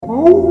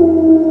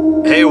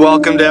Hey,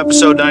 welcome to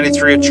episode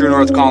 93 of True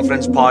North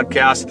Confidence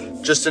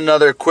Podcast. Just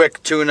another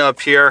quick tune-up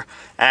here,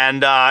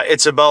 and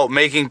it's about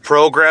making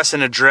progress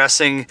and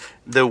addressing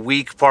the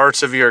weak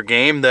parts of your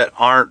game that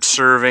aren't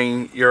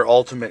serving your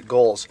ultimate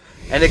goals.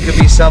 And it could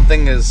be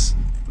something as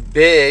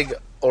big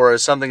or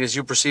as something as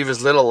you perceive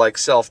as little, like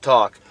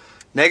self-talk.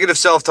 Negative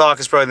self-talk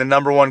is probably the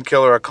number one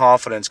killer of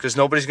confidence because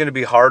nobody's going to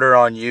be harder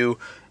on you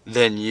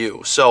than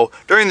you. So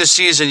during the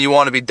season, you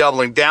want to be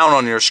doubling down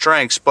on your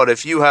strengths, but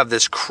if you have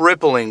this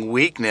crippling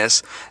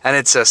weakness and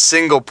it's a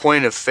single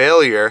point of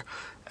failure,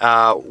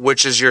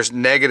 which is your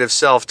negative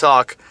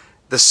self-talk,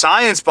 the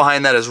science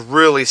behind that is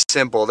really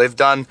simple. They've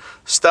done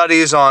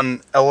studies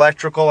on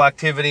electrical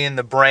activity in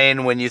the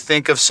brain when you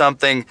think of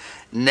something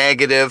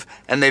negative,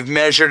 and they've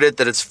measured it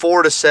that it's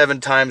 4 to 7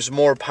 times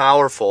more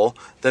powerful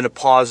than a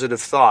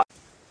positive thought.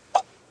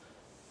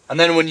 And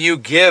then when you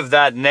give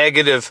that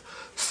negative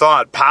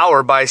thought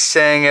power by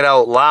saying it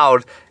out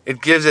loud,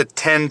 it gives it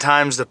 10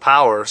 times the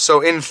power.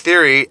 So in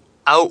theory,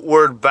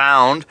 outward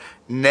bound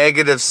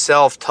negative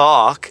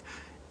self-talk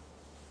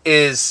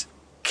is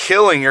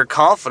killing your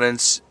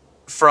confidence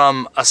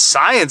from a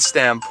science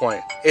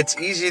standpoint. It's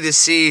easy to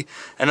see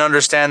and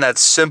understand that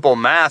simple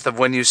math of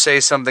when you say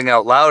something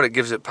out loud, it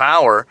gives it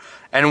power.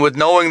 And with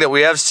knowing that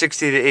we have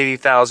 60 to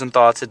 80,000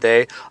 thoughts a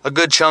day, a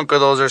good chunk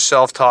of those are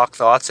self-talk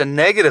thoughts and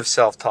negative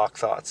self-talk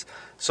thoughts.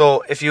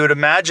 So if you would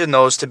imagine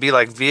those to be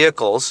like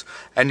vehicles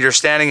and you're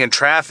standing in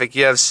traffic,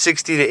 you have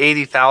 60 to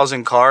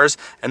 80,000 cars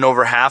and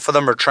over half of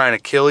them are trying to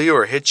kill you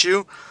or hit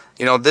you.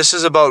 You know, this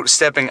is about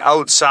stepping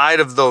outside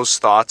of those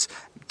thoughts,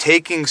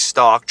 taking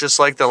stock, just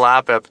like the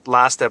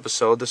last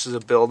episode. This is a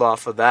build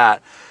off of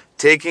that.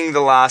 Taking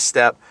the last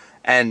step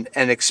and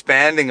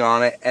expanding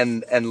on it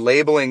and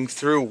labeling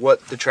through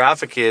what the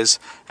traffic is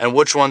and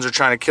which ones are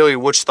trying to kill you,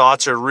 which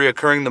thoughts are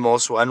reoccurring the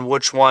most and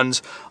which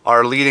ones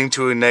are leading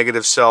to a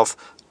negative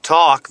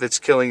self-talk that's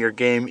killing your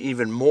game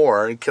even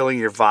more and killing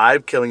your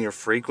vibe, killing your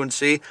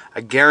frequency.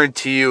 I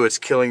guarantee you it's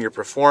killing your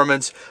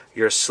performance,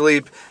 your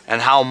sleep,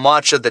 and how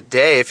much of the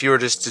day, if you were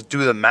just to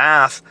do the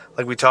math,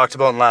 like we talked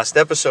about in last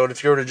episode,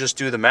 if you were to just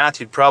do the math,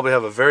 you'd probably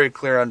have a very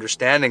clear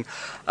understanding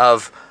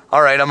of,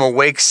 all right, I'm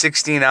awake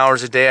 16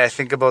 hours a day. I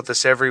think about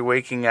this every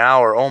waking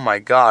hour. Oh my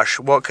gosh,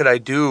 what could I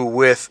do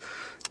with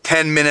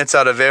 10 minutes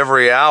out of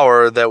every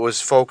hour that was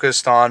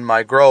focused on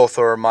my growth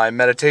or my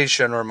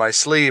meditation or my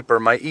sleep or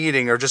my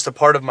eating or just a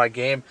part of my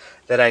game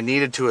that I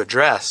needed to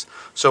address?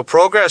 So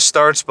progress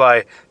starts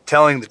by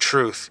telling the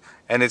truth.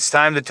 And it's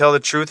time to tell the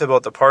truth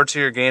about the parts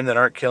of your game that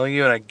aren't killing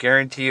you. And I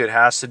guarantee you it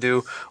has to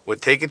do with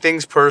taking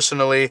things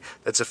personally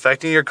that's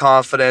affecting your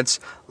confidence,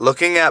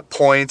 looking at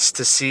points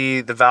to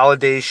see the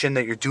validation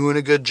that you're doing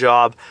a good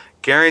job.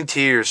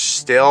 Guarantee you're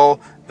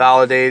still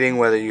validating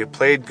whether you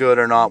played good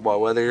or not,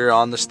 whether you're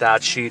on the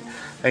stat sheet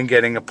and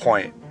getting a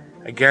point.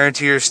 I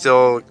guarantee you're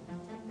still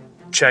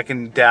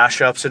checking dash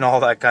ups and all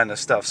that kind of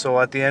stuff. So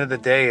at the end of the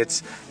day,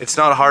 it's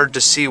not hard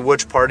to see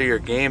which part of your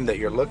game that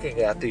you're looking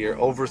at, that you're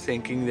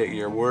overthinking, that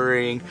you're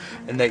worrying,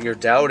 and that you're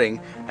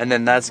doubting, and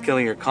then that's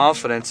killing your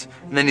confidence.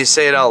 And then you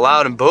say it out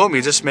loud and boom,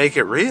 you just make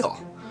it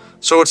real.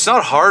 So it's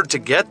not hard to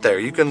get there.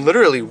 You can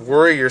literally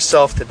worry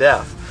yourself to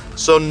death.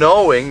 So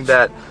knowing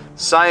that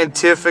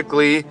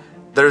scientifically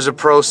there's a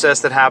process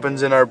that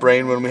happens in our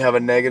brain when we have a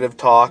negative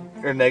talk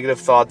or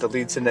negative thought that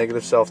leads to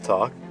negative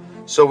self-talk.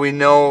 So we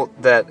know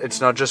that it's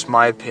not just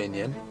my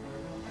opinion,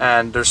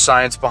 and there's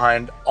science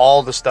behind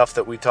all the stuff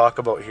that we talk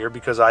about here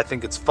because I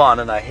think it's fun,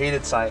 and I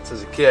hated science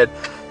as a kid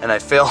and I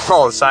failed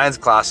all the science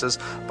classes,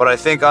 but I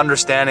think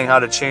understanding how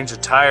to change a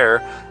tire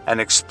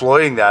and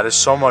exploiting that is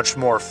so much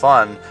more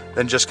fun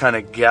than just kind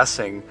of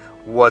guessing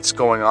what's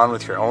going on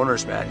with your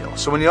owner's manual.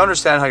 So when you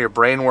understand how your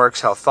brain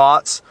works, how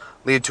thoughts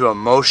lead to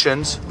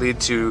emotions,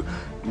 lead to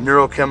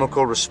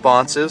neurochemical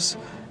responses,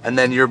 and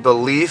then your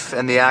belief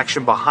and the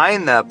action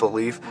behind that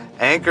belief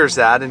anchors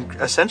that and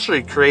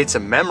essentially creates a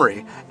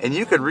memory. And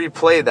you could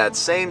replay that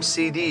same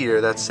CD or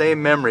that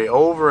same memory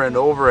over and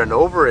over and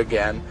over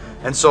again.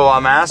 And so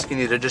I'm asking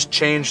you to just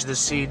change the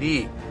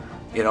CD.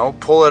 You know,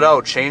 pull it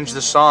out, change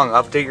the song,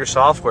 update your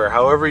software,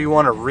 however you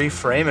want to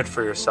reframe it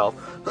for yourself.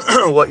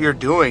 What you're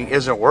doing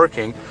isn't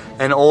working,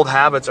 and old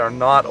habits are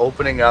not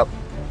opening up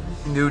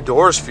new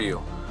doors for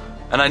you.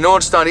 And I know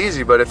it's not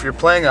easy, but if you're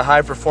playing a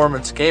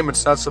high-performance game,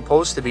 it's not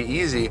supposed to be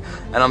easy.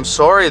 And I'm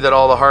sorry that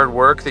all the hard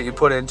work that you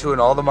put into and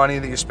all the money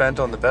that you spent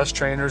on the best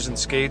trainers and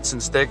skates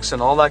and sticks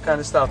and all that kind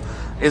of stuff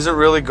isn't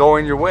really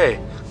going your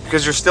way,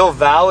 because you're still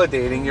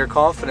validating your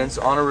confidence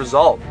on a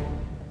result.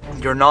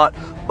 You're not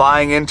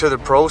buying into the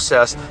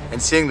process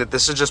and seeing that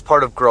this is just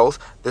part of growth.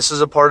 This is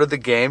a part of the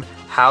game.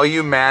 How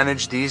you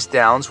manage these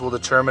downs will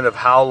determine of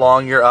how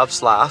long your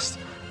ups last.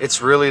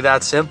 It's really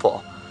that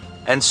simple.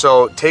 And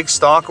so take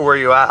stock of where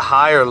you're at,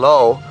 high or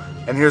low.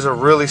 And here's a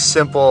really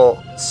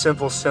simple,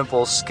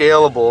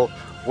 scalable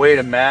way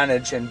to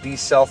manage and be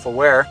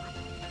self-aware.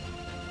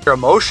 Your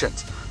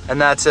emotions. And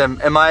that's,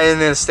 am I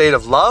in a state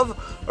of love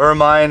or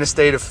am I in a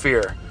state of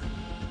fear?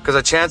 Because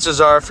the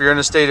chances are, if you're in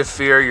a state of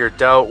fear, your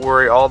doubt,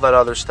 worry, all that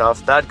other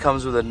stuff, that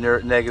comes with a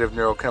negative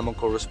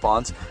neurochemical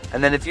response.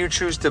 And then if you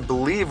choose to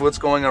believe what's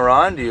going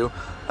around you,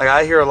 like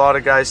I hear a lot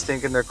of guys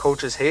thinking their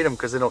coaches hate them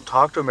because they don't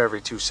talk to them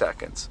every 2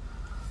 seconds.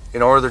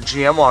 Or their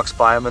GM walks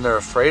by them and they're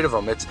afraid of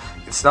them.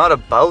 It's not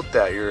about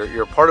that.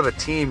 You're part of a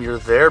team. You're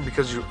there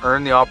because you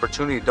earned the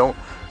opportunity. Don't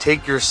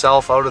take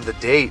yourself out of the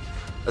date,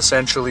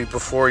 essentially,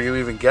 before you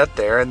even get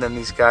there. And then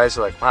these guys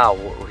are like, wow,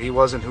 he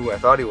wasn't who I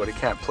thought he would. He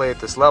can't play at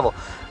this level.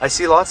 I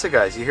see lots of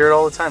guys, you hear it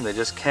all the time, they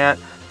just can't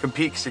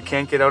compete because they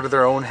can't get out of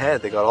their own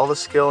head. They got all the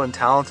skill and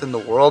talent in the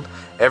world.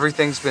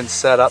 Everything's been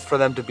set up for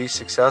them to be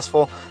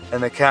successful,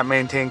 and they can't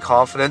maintain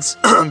confidence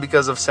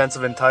because of sense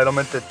of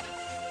entitlement that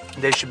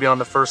they should be on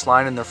the first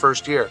line in their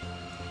first year.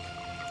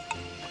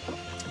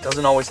 It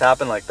doesn't always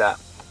happen like that.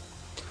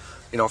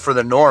 For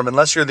the norm,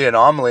 unless you're the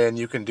anomaly and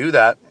you can do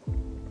that,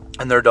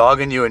 and they're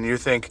dogging you and you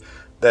think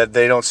that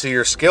they don't see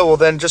your skill, well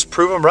then just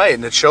prove them right.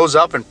 And it shows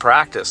up in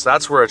practice.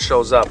 That's where it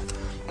shows up.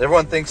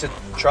 Everyone thinks that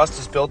trust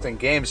is built in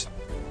games.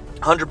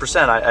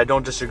 100%, I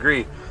don't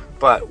disagree.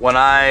 But when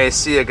I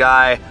see a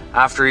guy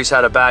after he's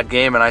had a bad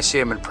game and I see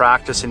him in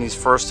practice and he's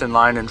first in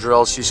line in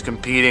drills, he's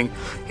competing,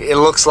 it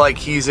looks like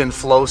he's in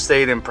flow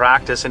state in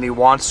practice and he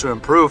wants to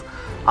improve,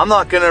 I'm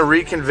not going to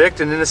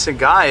reconvict an innocent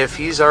guy if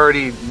he's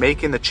already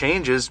making the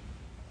changes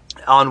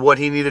on what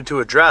he needed to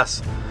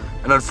address.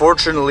 And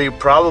unfortunately,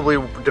 probably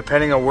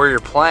depending on where you're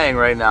playing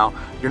right now,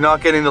 you're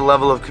not getting the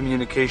level of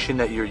communication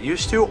that you're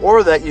used to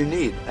or that you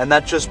need. And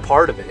that's just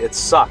part of it. It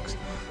sucks.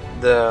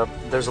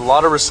 There's a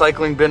lot of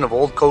recycling bin of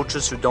old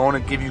coaches who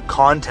don't give you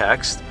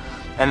context.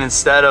 And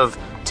instead of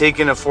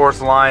taking a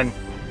fourth line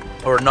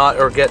or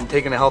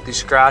taking a healthy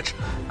scratch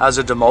as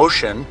a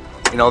demotion,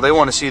 they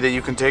want to see that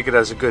you can take it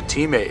as a good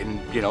teammate and,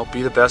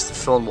 be the best at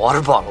filling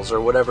water bottles or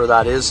whatever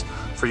that is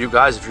for you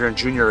guys. If you're in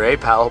junior A,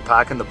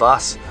 packing the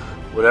bus,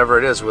 whatever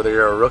it is, whether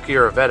you're a rookie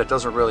or a vet, it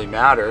doesn't really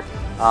matter.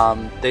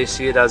 They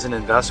see it as an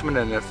investment,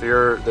 and if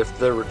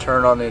the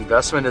return on the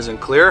investment isn't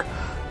clear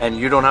and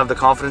you don't have the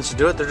confidence to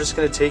do it, they're just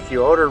going to take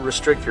you out or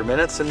restrict your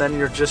minutes, and then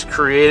you're just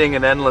creating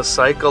an endless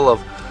cycle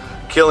of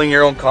killing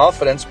your own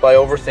confidence by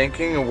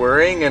overthinking and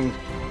worrying and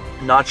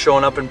not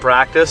showing up in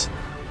practice,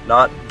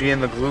 not being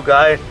the glue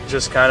guy,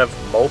 just kind of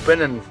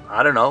moping. And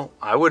I don't know,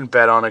 I wouldn't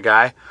bet on a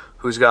guy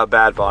who's got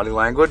bad body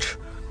language.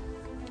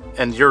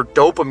 And your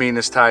dopamine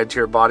is tied to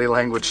your body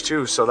language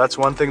too. So that's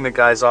one thing that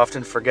guys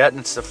often forget, and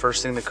it's the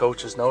first thing the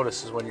coaches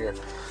notice is when you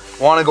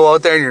want to go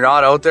out there and you're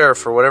not out there, or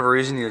for whatever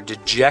reason you're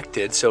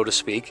dejected, so to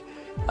speak.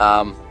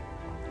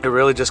 It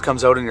really just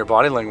comes out in your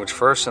body language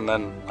first, and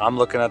then I'm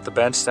looking at the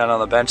bench, standing on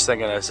the bench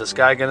thinking, is this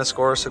guy going to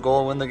score us a goal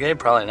and win the game?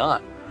 Probably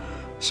not.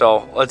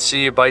 So let's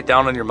see you bite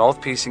down on your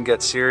mouthpiece and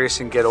get serious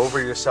and get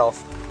over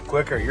yourself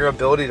quicker. Your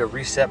ability to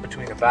reset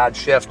between a bad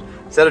shift,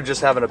 instead of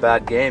just having a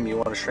bad game, you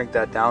want to shrink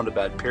that down to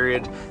bad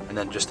period and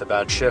then just a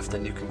bad shift,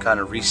 and you can kind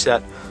of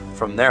reset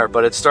from there.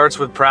 But it starts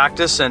with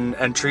practice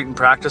and treating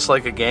practice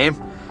like a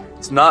game.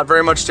 It's not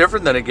very much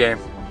different than a game.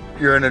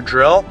 You're in a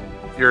drill,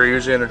 you're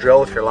usually in a drill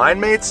with your line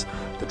mates.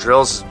 The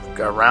drill's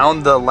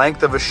around the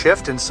length of a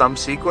shift in some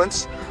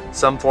sequence,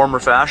 some form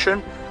or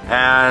fashion,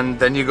 and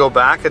then you go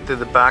back at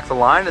the back of the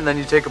line, and then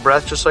you take a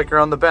breath just like you're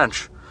on the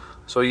bench.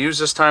 So use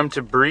this time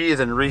to breathe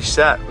and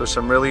reset. There's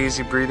some really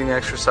easy breathing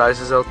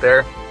exercises out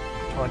there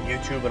on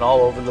YouTube and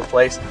all over the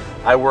place.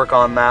 I work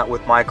on that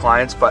with my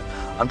clients, but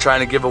I'm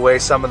trying to give away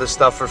some of the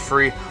stuff for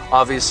free.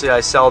 Obviously,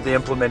 I sell the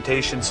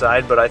implementation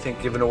side, but I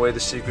think giving away the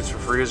secrets for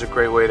free is a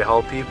great way to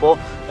help people.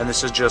 And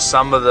this is just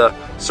some of the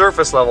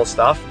surface level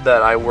stuff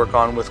that I work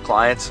on with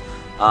clients.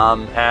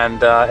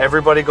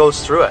 Everybody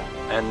goes through it.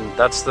 And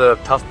that's the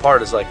tough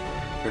part, is like,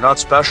 you're not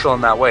special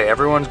in that way.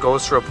 Everyone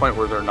goes through a point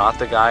where they're not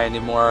the guy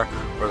anymore,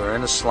 where they're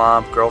in a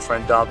slump,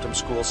 girlfriend dumped them,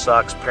 school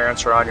sucks,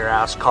 parents are on your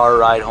ass, car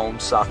ride home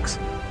sucks,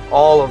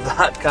 all of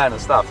that kind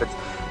of stuff.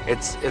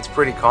 It's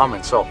pretty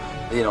common. So,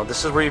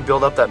 this is where you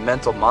build up that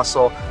mental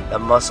muscle, that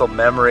muscle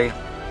memory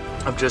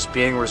of just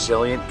being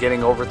resilient,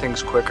 getting over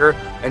things quicker,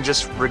 and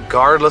just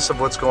regardless of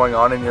what's going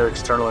on in your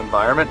external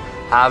environment,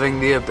 having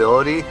the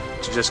ability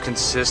to just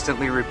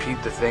consistently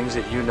repeat the things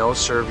that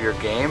serve your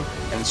game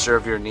and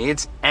serve your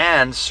needs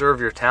and serve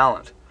your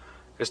talent.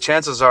 Because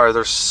chances are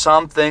there's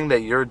something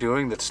that you're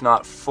doing that's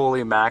not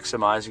fully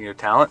maximizing your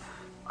talent.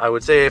 I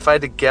would say, if I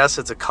had to guess,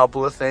 it's a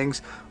couple of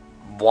things.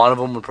 One of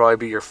them would probably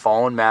be your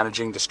phone,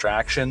 managing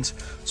distractions,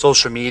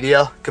 social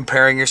media,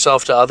 comparing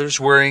yourself to others,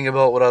 worrying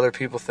about what other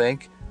people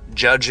think,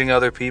 judging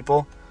other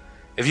people.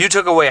 If you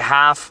took away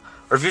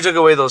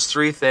those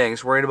three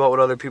things, worrying about what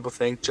other people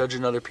think,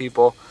 judging other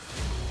people,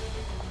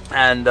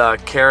 and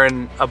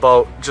caring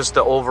about just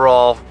the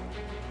overall,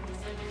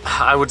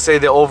 I would say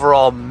the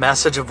overall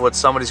message of what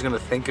somebody's going to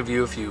think of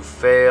you if you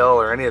fail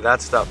or any of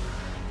that stuff.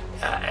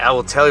 I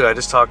will tell you, I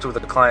just talked with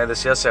a client of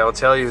this yesterday, I will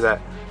tell you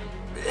that,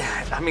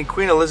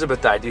 Queen Elizabeth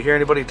died. Do you hear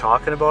anybody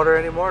talking about her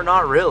anymore?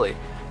 Not really.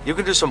 You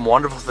can do some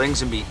wonderful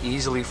things and be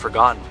easily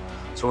forgotten.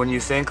 So when you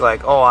think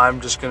like, oh,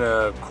 I'm just going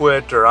to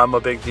quit, or I'm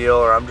a big deal,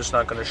 or I'm just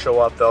not going to show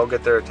up, they'll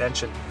get their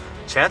attention.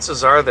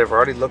 chances are they're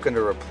already looking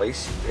to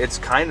replace you. It's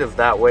kind of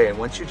that way. And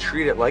once you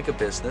treat it like a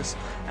business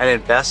and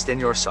invest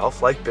in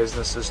yourself like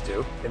businesses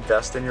do,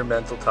 invest in your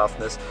mental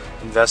toughness,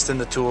 invest in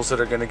the tools that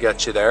are going to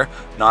get you there,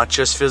 not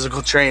just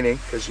physical training,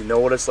 because you know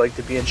what it's like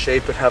to be in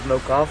shape and have no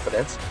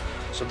confidence.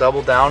 So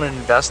double down and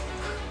invest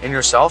in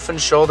yourself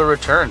and show the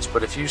returns.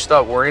 But if you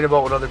stop worrying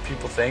about what other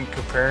people think,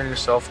 comparing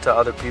yourself to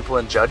other people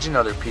and judging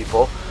other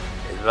people,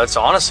 that's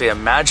honestly a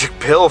magic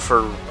pill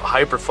for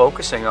hyper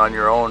focusing on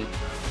your own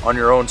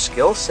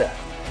skill set.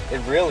 It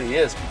really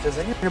is, because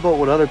then you're thinking about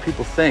what other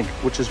people think,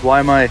 which is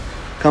why my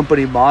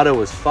company motto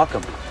is fuck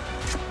them.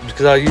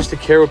 Because I used to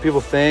care what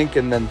people think,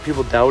 and then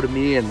people doubted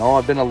me, and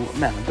I've been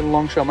a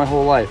long shot my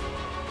whole life.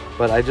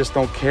 But I just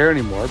don't care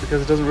anymore,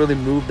 because it doesn't really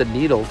move the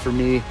needle for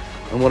me.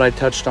 And what I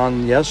touched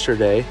on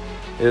yesterday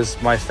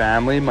is my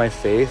family, my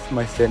faith,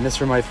 my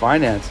fitness, or my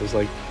finances.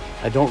 Like,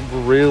 I don't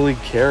really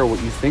care what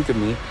you think of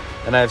me,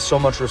 and I have so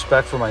much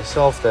respect for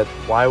myself that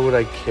why would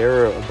I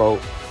care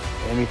about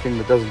anything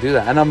that doesn't do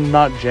that? And I'm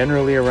not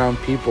generally around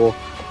people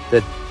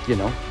that,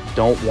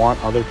 don't want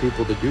other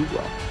people to do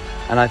well.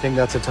 And I think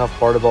that's a tough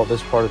part about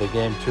this part of the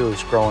game too,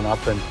 is growing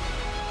up and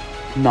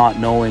not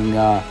knowing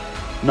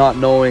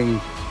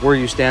where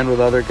you stand with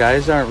other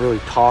guys. Aren't really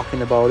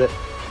talking about it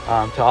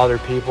to other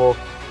people.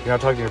 You're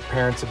not talking to your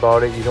parents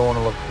about it. You don't want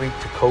to look weak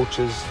to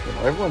coaches.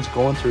 Everyone's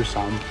going through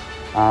something.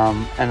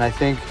 And I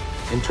think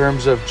in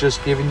terms of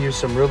just giving you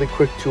some really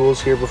quick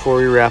tools here before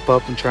we wrap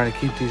up and trying to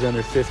keep these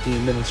under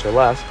 15 minutes or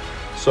less.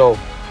 So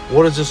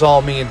what does this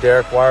all mean,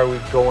 Derek? Why are we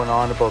going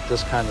on about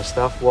this kind of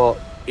stuff? Well,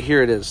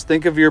 here it is.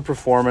 Think of your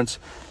performance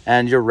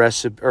and your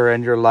recipe,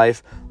 and your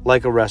life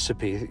like a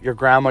recipe. Your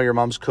grandma, your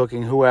mom's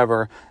cooking,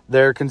 whoever,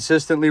 they're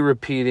consistently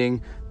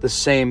repeating the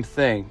same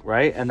thing,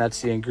 right? And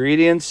that's the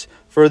ingredients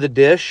for the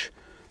dish.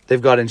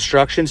 They've got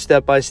instructions,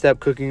 step-by-step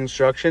cooking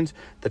instructions,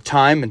 the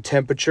time and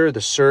temperature, the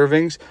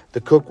servings,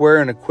 the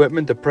cookware and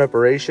equipment, the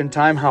preparation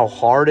time, how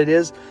hard it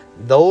is.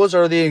 Those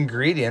are the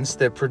ingredients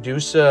that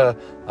produce a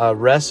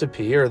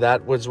recipe, or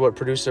that was what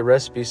produced a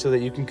recipe, so that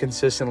you can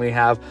consistently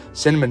have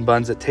cinnamon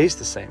buns that taste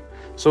the same.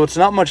 So it's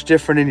not much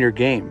different in your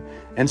game.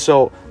 And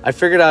so I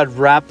figured I'd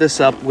wrap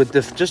this up with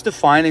just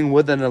defining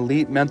what an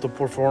elite mental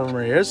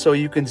performer is, so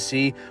you can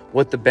see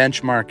what the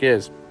benchmark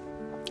is.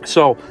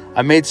 So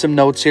I made some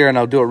notes here, and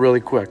I'll do it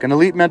really quick. An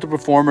elite mental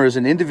performer is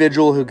an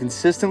individual who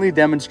consistently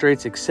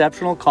demonstrates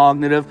exceptional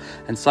cognitive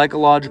and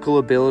psychological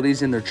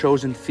abilities in their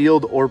chosen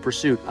field or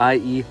pursuit,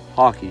 i.e.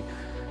 hockey.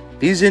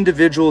 These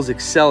individuals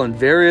excel in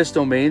various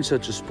domains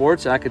such as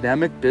sports,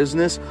 academic,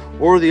 business,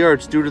 or the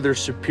arts due to their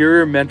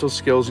superior mental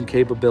skills and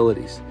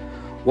capabilities.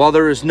 While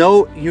there is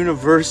no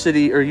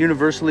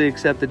universally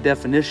accepted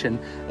definition,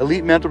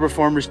 elite mental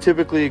performers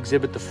typically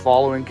exhibit the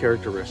following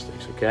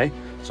characteristics, okay?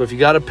 So if you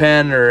got a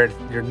pen or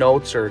your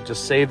notes, or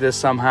just save this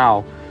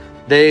somehow,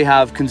 they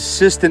have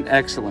consistent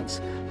excellence.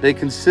 They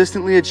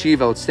consistently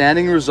achieve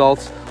outstanding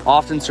results,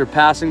 often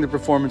surpassing the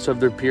performance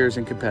of their peers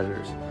and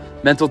competitors.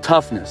 Mental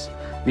toughness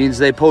means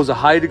they pose a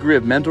high degree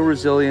of mental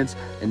resilience,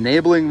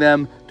 enabling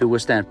them to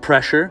withstand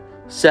pressure,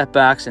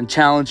 setbacks, and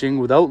challenging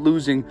without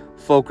losing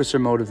focus or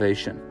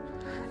motivation.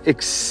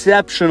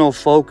 Exceptional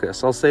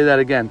focus. I'll say that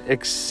again.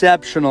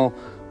 Exceptional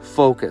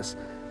focus.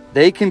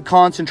 They can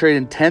concentrate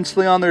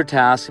intensely on their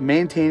tasks,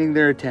 maintaining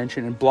their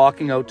attention and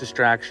blocking out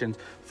distractions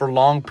for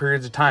long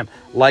periods of time,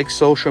 like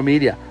social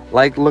media,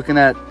 like looking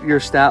at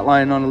your stat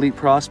line on elite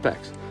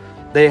prospects.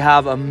 They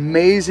have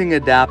amazing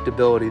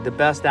adaptability. The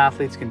best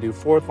athletes can do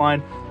fourth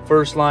line,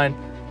 first line,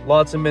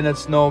 lots of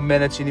minutes, no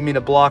minutes. You need me to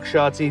block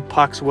shots, eat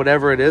pucks,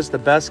 whatever it is. The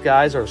best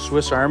guys are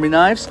Swiss Army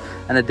knives,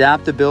 and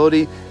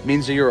adaptability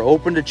means that you're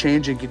open to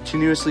change and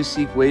continuously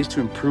seek ways to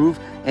improve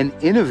and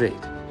innovate.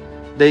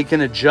 They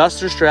can adjust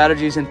their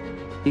strategies and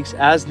techniques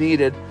as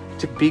needed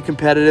to be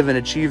competitive and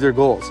achieve their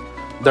goals.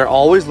 They're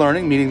always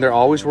learning, meaning they're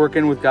always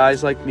working with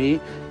guys like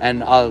me,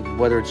 and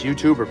whether it's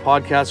YouTube or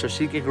podcasts, or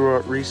seeking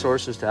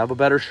resources to have a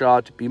better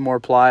shot, to be more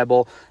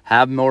pliable,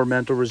 have more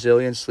mental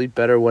resilience, sleep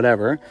better,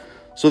 whatever.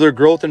 So their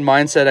growth and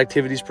mindset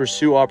activities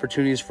pursue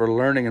opportunities for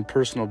learning and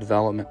personal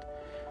development.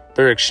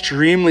 They're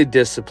extremely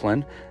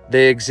disciplined.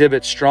 They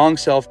exhibit strong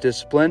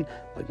self-discipline,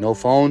 like no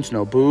phones,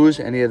 no booze,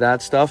 any of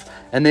that stuff.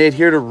 And they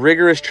adhere to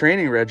rigorous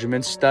training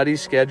regimens, study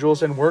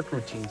schedules, and work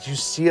routines. You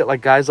see it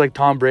like guys like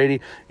Tom Brady.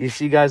 You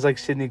see guys like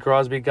Sidney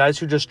Crosby, guys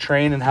who just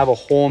train and have a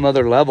whole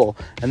nother level.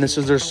 And this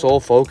is their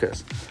sole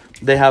focus.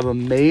 They have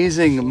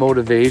amazing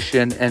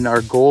motivation and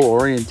are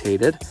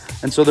goal-orientated.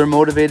 And so they're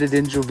motivated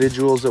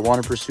individuals that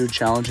want to pursue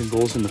challenging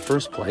goals in the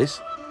first place.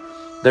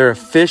 They're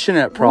efficient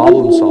at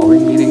problem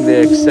solving, meaning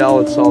they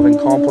excel at solving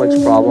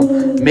complex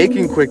problems,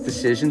 making quick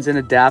decisions, and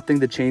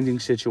adapting to changing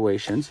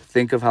situations.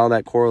 Think of how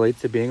that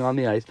correlates to being on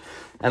the ice.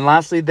 And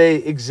lastly, they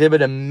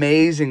exhibit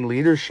amazing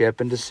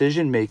leadership and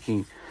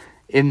decision-making.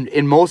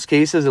 In most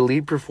cases,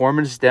 elite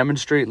performers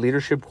demonstrate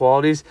leadership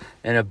qualities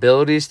and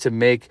abilities to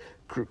make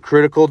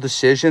critical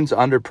decisions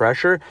under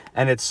pressure,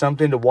 and it's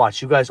something to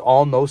watch. You guys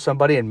all know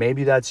somebody, and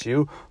maybe that's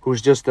you,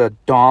 who's just a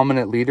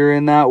dominant leader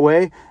in that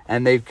way,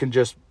 and they can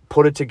just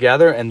put it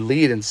together and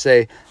lead and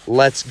say,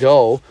 let's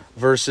go,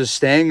 versus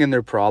staying in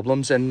their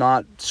problems and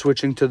not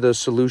switching to the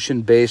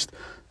solution-based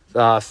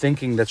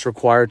thinking that's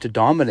required to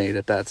dominate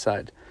at that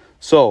side.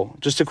 So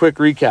just a quick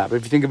recap.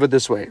 If you think of it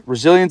this way: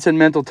 resilience and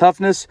mental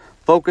toughness,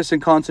 focus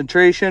and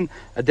concentration,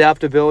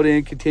 adaptability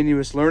and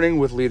continuous learning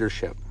with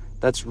leadership.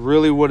 That's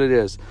really what it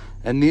is.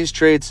 And these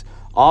traits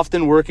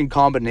often work in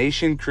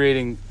combination,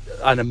 creating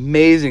an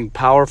amazing,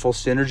 powerful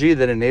synergy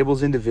that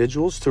enables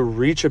individuals to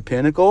reach a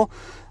pinnacle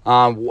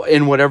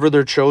in whatever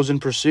their chosen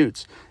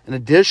pursuits. And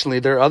additionally,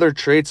 there are other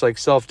traits like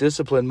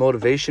self-discipline,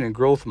 motivation, and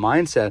growth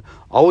mindset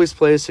always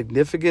play a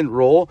significant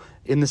role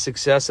in the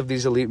success of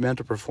these elite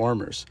mental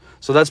performers.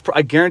 So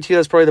I guarantee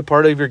that's probably the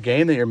part of your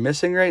game that you're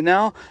missing right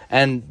now.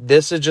 And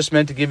this is just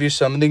meant to give you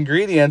some of the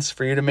ingredients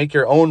for you to make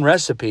your own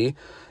recipe.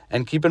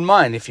 And keep in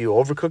mind, if you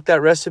overcook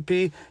that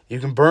recipe, you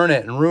can burn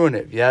it and ruin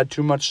it if you add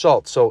too much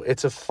salt. So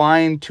it's a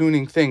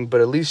fine-tuning thing, but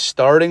at least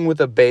starting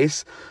with a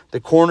base, the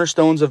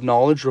cornerstones of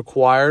knowledge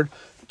required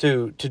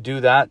to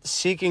do that,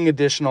 seeking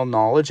additional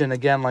knowledge, and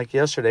again, like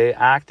yesterday,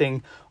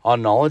 acting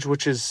on knowledge,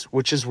 which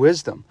is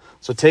wisdom.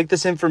 So take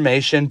this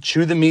information,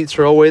 chew the meat,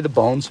 throw away the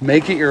bones,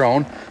 make it your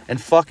own,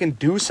 and fucking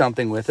do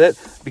something with it,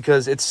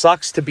 because it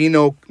sucks to be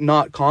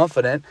not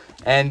confident.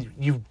 And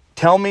you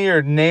tell me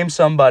or name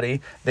somebody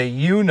that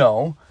you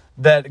know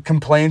that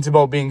complains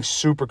about being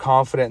super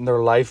confident in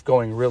their life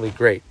going really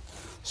great.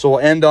 So we'll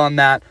end on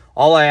that.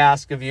 All I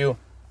ask of you,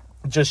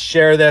 just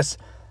share this,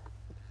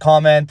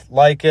 comment,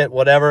 like it,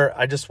 whatever.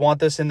 I just want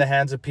this in the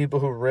hands of people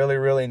who really,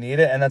 really need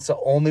it. And that's the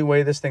only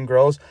way this thing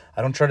grows.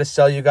 I don't try to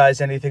sell you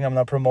guys anything. I'm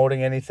not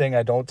promoting anything.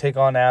 I don't take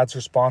on ads or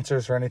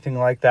sponsors or anything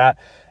like that.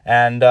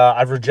 And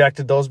I've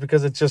rejected those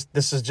because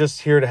this is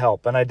just here to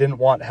help. And I didn't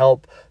want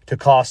help to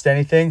cost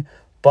anything.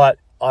 But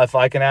if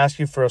I can ask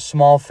you for a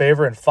small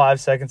favor in 5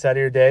 seconds out of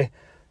your day,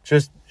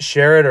 just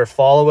share it or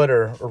follow it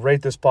or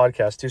rate this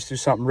podcast. Just do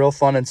something real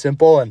fun and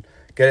simple and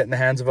get it in the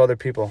hands of other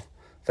people.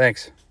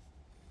 Thanks.